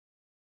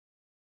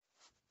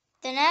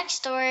The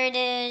next word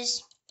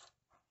is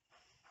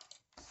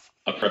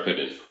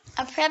aprepitant.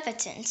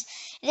 aprepitant.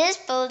 It is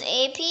spelled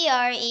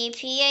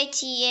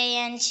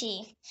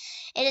aprepitant.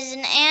 It is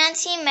an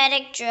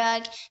antiemetic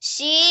drug,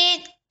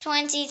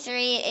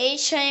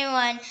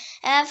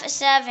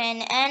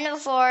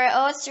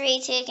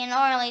 C23H21F7N4O3, taken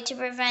orally to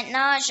prevent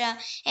nausea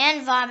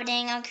and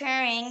vomiting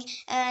occurring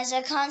as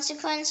a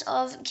consequence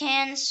of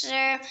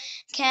cancer,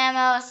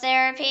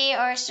 chemotherapy,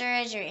 or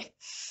surgery.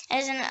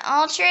 As an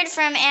altered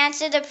from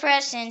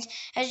antidepressant,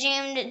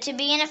 assumed to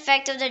be an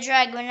effect of the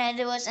drug when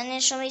it was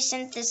initially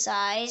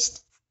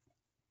synthesized.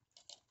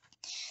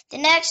 The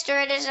next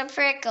word is a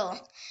prickle.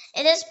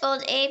 It is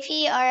spelled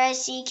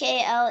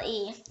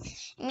A-P-R-I-C-K-L-E.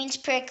 It means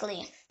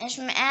prickly. It's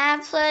from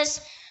Abhilash,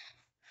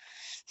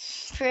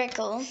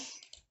 prickle.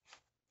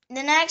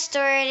 The next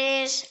word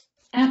is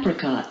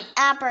apricot.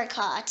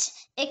 Apricot.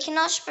 It can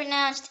also be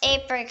pronounced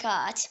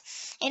apricot.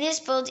 It is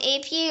spelled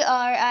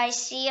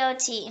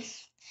A-P-R-I-C-O-T.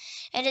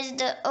 It is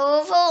the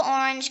oval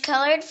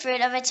orange-colored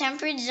fruit of a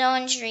temperate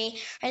zone tree,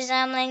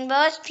 resembling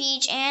both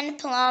peach and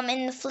plum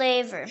in the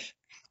flavor.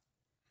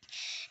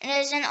 It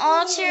is an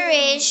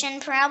alteration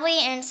probably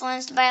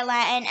influenced by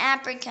Latin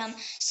apricum,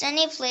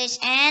 sunny place,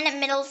 and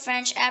Middle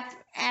French apricot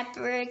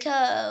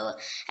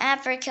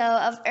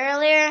of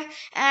earlier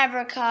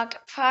abricoc,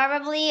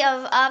 probably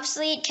of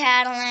obsolete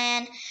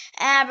Catalan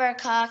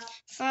abricoc,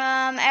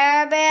 from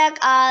Arabic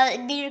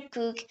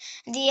al-birkuk,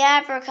 the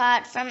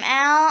apricot, from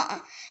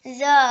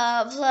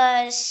the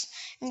plus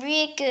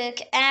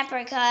Brikuk,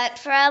 apricot,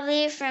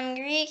 probably from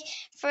Greek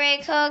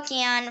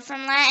praecokion,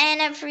 from Latin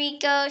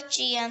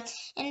aprecocia,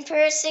 in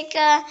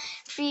Persica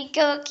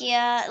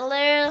praecocia,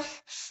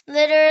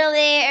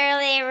 literally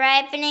early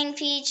ripening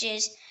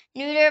peaches,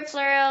 neuter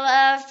plural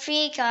of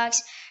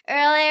precox,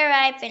 early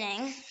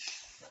ripening.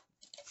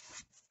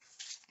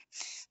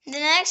 The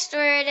next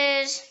word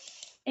is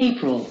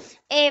April.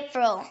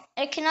 April.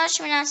 It can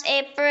also be pronounced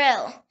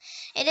April.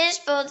 It is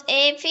spelled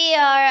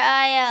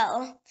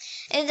A-P-R-I-L.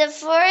 It is the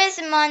fourth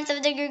month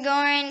of the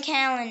Gregorian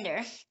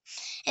calendar.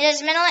 It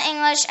is Middle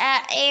English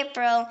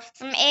April,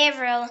 from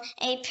Avril,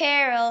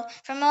 April,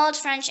 from Old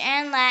French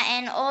and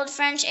Latin, Old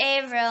French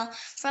Avril,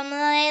 from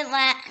late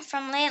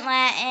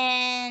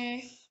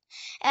Latin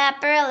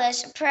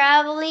Aprilis,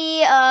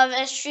 probably of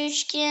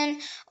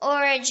Etruscan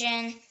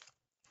origin,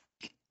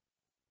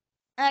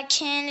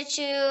 akin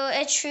to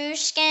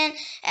Etruscan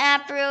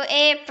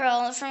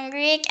April, from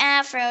Greek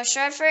Afro,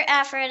 short for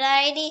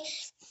Aphrodite,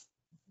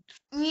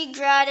 Greek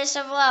goddess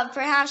of love,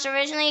 perhaps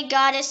originally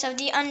goddess of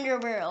the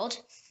underworld.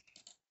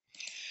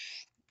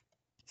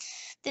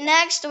 The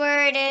next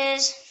word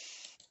is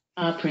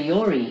a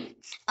priori.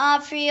 A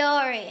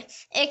priori.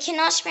 It can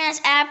also be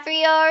pronounced a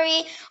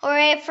priori or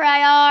a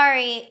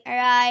priori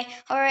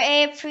or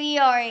a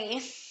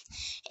priori.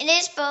 It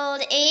is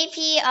spelled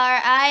A-P-R-I-O-R-I.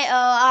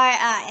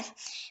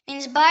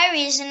 Means by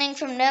reasoning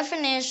from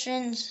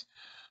definitions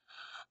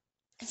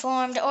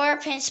formed or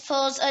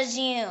principles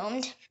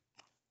assumed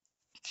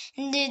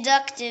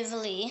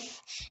deductively.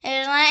 It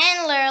is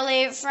Latin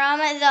literally from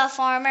the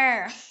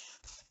former.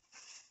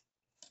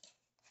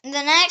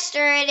 The next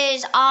word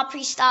is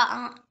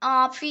aprista.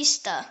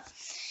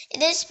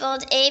 It is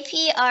spelled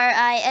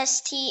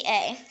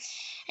A-P-R-I-S-T-A.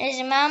 It is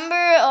a member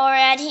or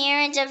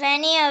adherent of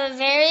any of the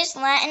various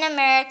Latin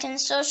American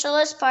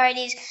socialist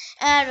parties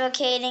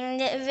advocating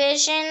the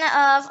division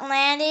of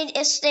landed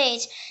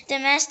estates,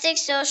 domestic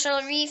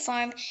social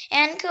reform,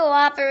 and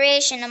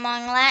cooperation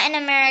among Latin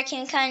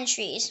American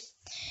countries.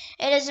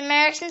 It is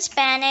American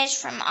Spanish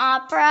from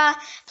opera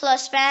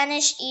plus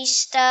Spanish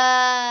ist.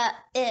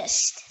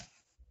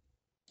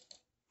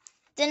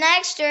 The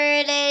next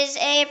word is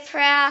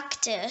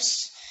apraxia.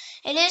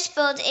 It is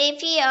spelled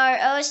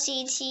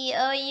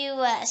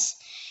A-P-R-O-C-T-O-U-S.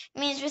 It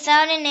means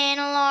without an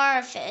anal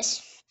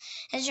orifice.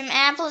 It's from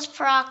Apis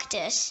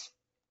proctus.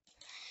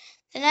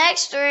 The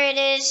next word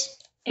is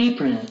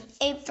apron.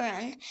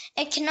 Apron.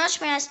 It can also be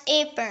pronounced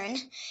apron.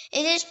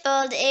 It is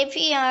spelled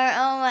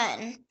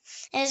A-P-R-O-N.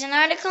 It is an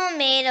article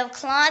made of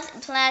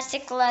cloth,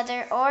 plastic,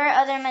 leather, or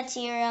other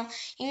material,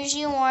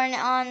 usually worn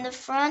on the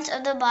front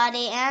of the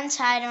body and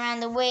tied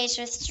around the waist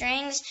with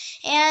strings,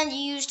 and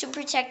used to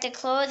protect the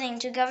clothing,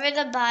 to cover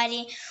the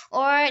body,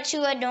 or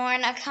to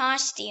adorn a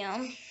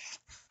costume.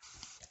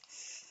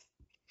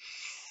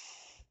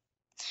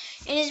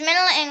 It is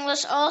Middle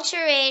English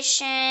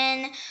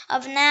alteration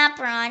of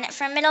napron,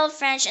 from Middle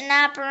French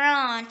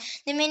naperon,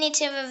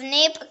 diminutive of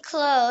nape,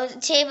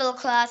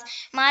 tablecloth,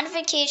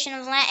 modification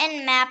of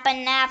Latin mappa,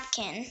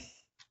 napkin.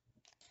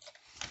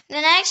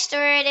 The next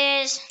word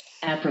is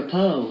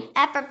apropos.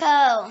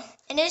 Apropos.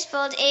 It is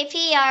spelled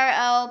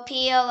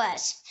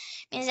A-P-R-O-P-O-S.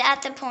 Means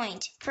at the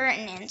point,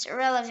 pertinent,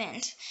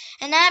 relevant.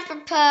 An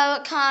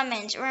apropos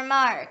comment,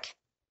 remark.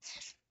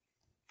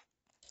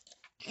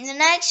 The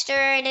next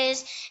word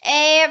is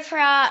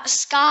apraxia.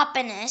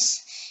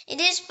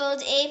 It is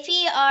spelled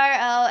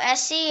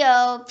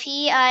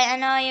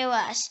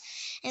A-P-R-O-S-C-O-P-I-N-O-U-S.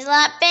 Is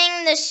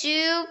lapping the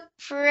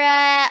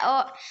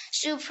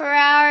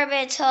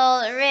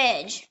supraorbital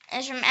ridge.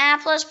 It's from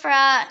Apis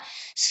praxia.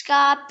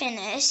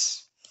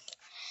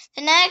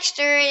 The next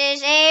word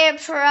is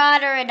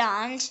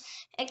aproterodont.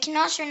 It can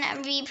also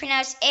be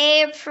pronounced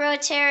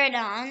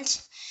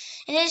aproterodont.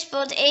 It is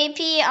spelled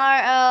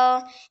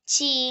aproterodont.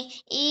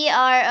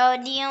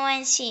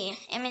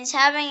 It means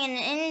having an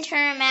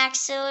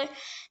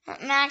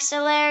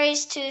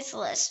intermaxillaris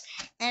toothless.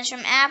 And it's from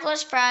a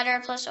plus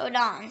prater plus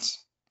odont.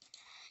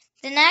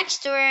 The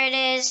next word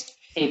is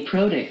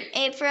aprotic.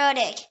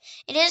 aprotic.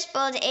 It is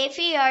spelled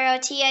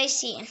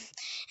aprotic.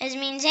 It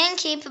means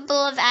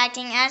incapable of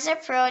acting as a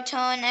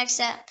proton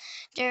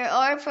acceptor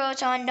or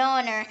proton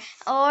donor,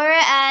 or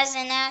as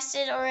an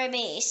acid or a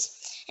base.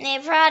 An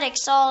aprotic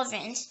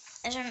solvent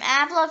is from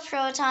a plus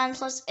proton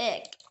plus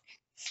ic.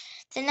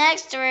 The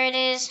next word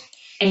is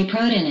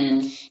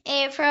Aprotonin.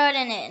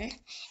 aprotonin.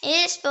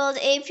 It is spelled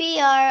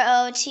aproteinin.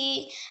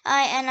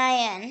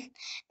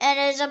 It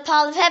is a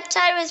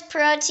polypeptide with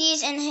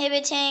protease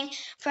inhibiting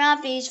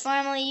properties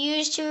formerly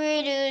used to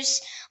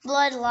reduce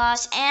blood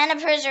loss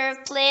and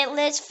preserve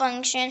platelets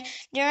function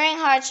during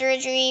heart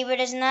surgery, but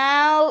is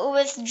now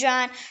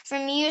withdrawn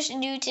from use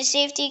due to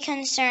safety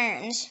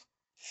concerns.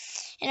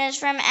 It is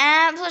from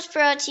A plus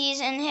protease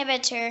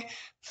inhibitor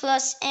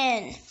plus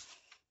N.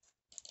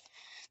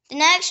 The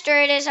next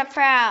word is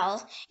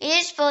aprowl. It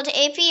is spelled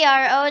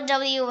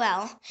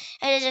aprowl.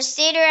 It is a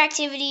state or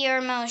activity or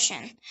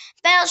motion.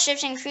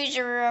 Battleships and cruisers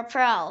are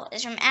aprowl. It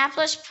is from a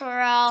plus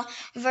prowl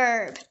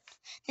verb.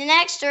 The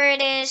next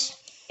word is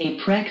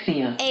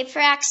Apraxia.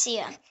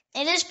 apraxia.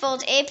 It is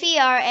spelled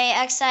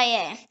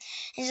apraxia.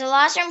 It is a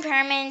loss or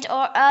impairment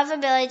of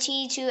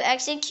ability to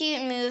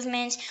execute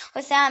movements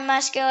without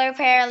muscular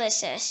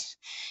paralysis.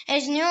 It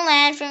is new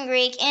land from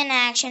Greek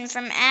inaction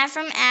from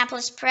a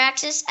plus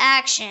praxis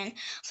action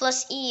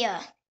plus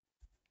ia.